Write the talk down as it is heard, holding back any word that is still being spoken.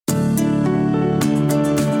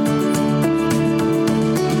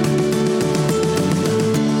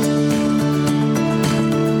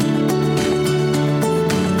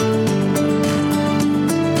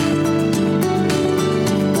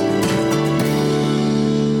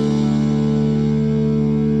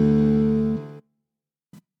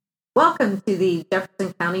welcome to the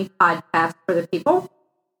Jefferson County Podcast for the People.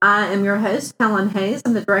 I am your host, Helen Hayes.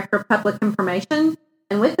 I'm the Director of Public Information.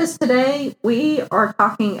 And with us today, we are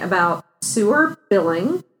talking about sewer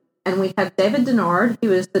billing. And we have David Denard,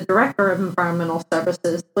 who is the Director of Environmental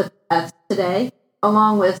Services, with us today,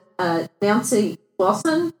 along with Nancy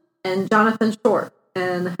Wilson and Jonathan Short.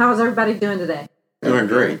 And how is everybody doing today? Doing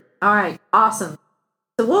great. All right, awesome.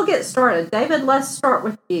 So we'll get started. David, let's start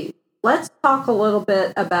with you. Let's talk a little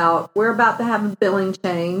bit about, we're about to have a billing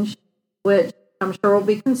change, which I'm sure will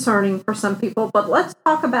be concerning for some people, but let's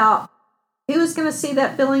talk about who is going to see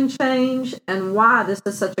that billing change and why this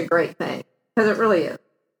is such a great thing, because it really is.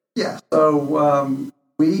 Yeah, so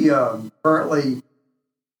we currently,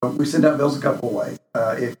 we send out bills a couple of ways.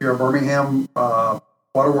 If you're a Birmingham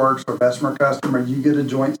Waterworks or Bessemer customer, you get a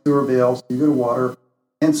joint sewer bill, so you get a water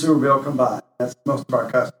and sewer bill combined. That's most of our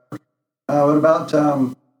customers. But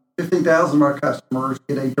about 50,000 of our customers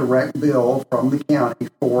get a direct bill from the county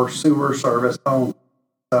for sewer service only.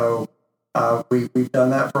 So we've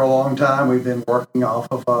done that for a long time. We've been working off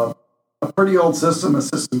of a pretty old system, a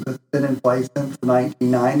system that's been in place since the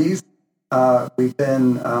 1990s. We've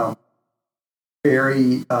been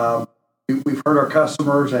we've heard our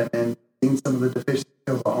customers and seen some of the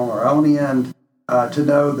deficiencies on our own end to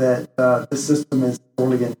know that the system is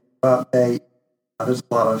sorely going to update. There's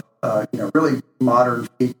a lot of really modern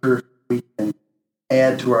features we can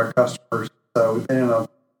add to our customers. So we've been in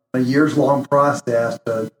a years-long process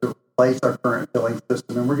to replace our current billing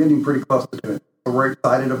system, and we're getting pretty close to doing it. So we're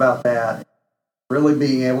excited about that. Really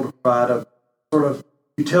being able to provide a sort of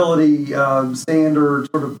utility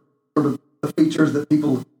standard, sort of the features that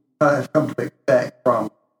people have come to expect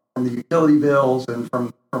from the utility bills and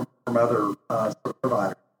from other sort of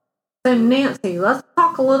providers. So Nancy, let's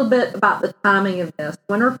talk a little bit about the timing of this.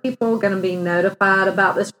 When are people going to be notified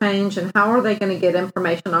about this change, and how are they going to get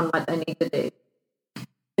information on what they need to do?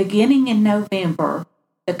 Beginning in November,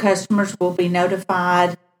 the customers will be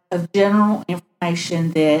notified of general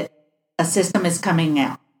information that a system is coming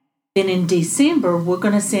out. Then in December, we're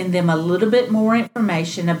going to send them a little bit more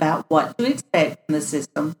information about what to expect from the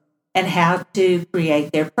system and how to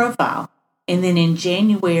create their profile. And then in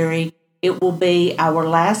January, it will be our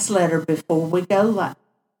last letter before we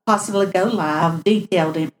possibly go live,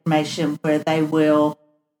 detailed information where they will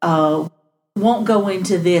won't go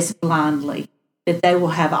into this blindly, that they will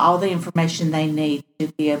have all the information they need to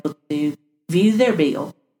be able to view their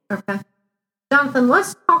bill. Okay. Jonathan,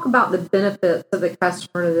 let's talk about the benefits of the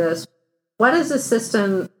customer to this. What is the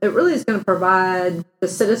system? It really is going to provide the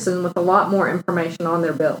citizen with a lot more information on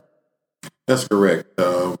their bill. That's correct.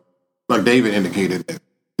 Like David indicated, that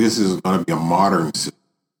this is going to be a modern system.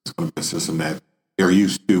 It's going to be a system that they're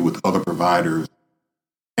used to with other providers,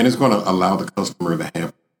 and it's going to allow the customer to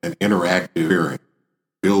have an interactive experience.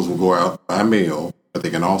 Bills will go out by mail, but they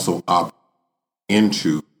can also opt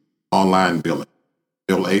into online billing.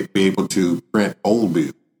 They'll be able to print old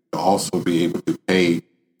bills. They'll also be able to pay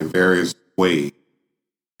in various ways.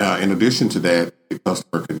 In addition to that, the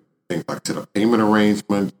customer can things like set up payment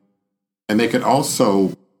arrangements, and they can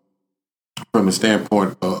also, from the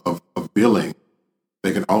standpoint of billing,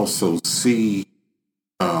 they can also see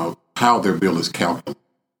how their bill is calculated.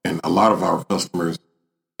 And a lot of our customers,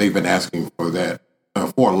 they've been asking for that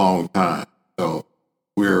for a long time. So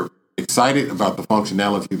we're excited about the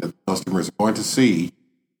functionality that the customers are going to see,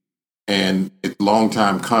 and it's a long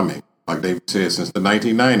time coming. Like David said, since the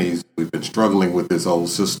 1990s, we've been struggling with this old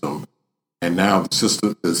system, and now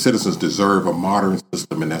the citizens deserve a modern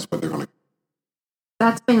system, and that's what they're going to.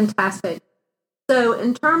 That's fantastic. So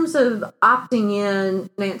in terms of opting in,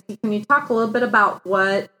 Nancy, can you talk a little bit about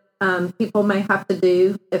what people may have to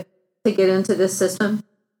do to get into this system?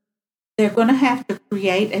 They're going to have to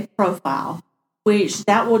create a profile, which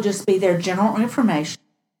that will just be their general information.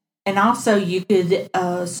 And also you could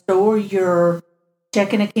store your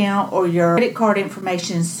checking account or your credit card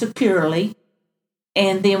information securely.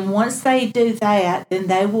 And then once they do that, then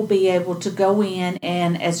they will be able to go in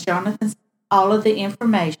and, as Jonathan said, all of the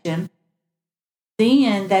information.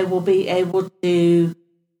 Then they will be able to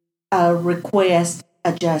request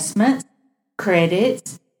adjustments,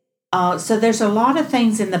 credits. So there's a lot of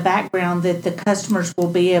things in the background that the customers will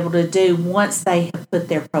be able to do once they have put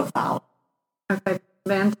their profile. Okay,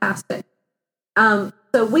 fantastic.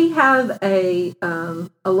 So we have a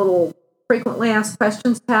little frequently asked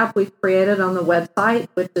questions tab we've created on the website,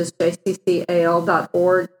 which is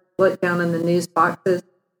jccal.org. Look down in the news boxes.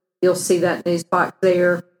 You'll see that news box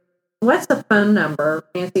there. What's the phone number,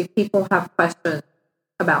 Nancy, if people have questions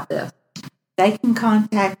about this? They can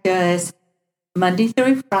contact us Monday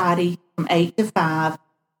through Friday from 8 to 5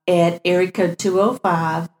 at area code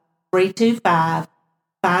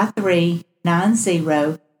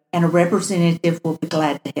 325-5390, and a representative will be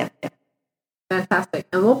glad to help you. Fantastic.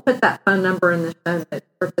 And we'll put that phone number in the show notes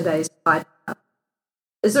for today's podcast.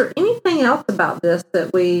 Is there anything else about this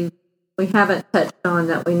that we haven't touched on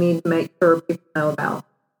that we need to make sure people know about?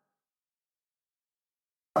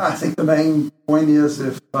 I think the main point is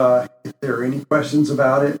if there are any questions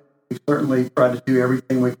about it, we certainly try to do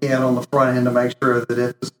everything we can on the front end to make sure that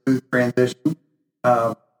it's a smooth transition.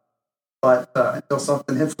 But until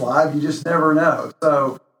something hits live, you just never know.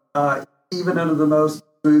 So even under the most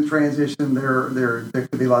smooth transition, there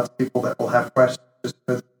could be lots of people that will have questions just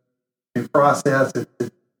because the process.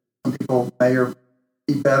 Some people may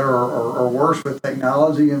be better or worse with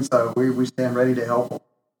technology, and so we stand ready to help them.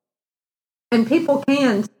 And people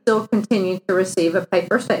can still continue to receive a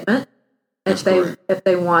paper statement if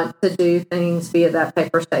they want to do things via that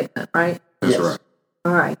paper statement, right? That's Yes. right.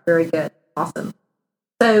 All right, very good. Awesome.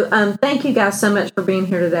 So thank you guys so much for being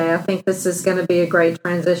here today. I think this is going to be a great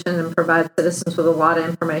transition and provide citizens with a lot of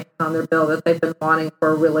information on their bill that they've been wanting for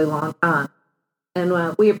a really long time. And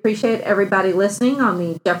we appreciate everybody listening on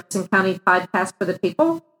the Jefferson County Podcast for the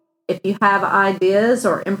People. If you have ideas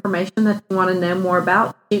or information that you want to know more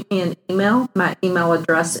about, shoot me an email. My email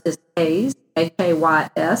address is Hays,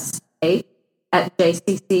 HAYS, 8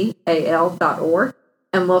 @jccal.org.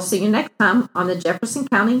 And we'll see you next time on the Jefferson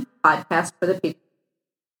County Podcast for the People.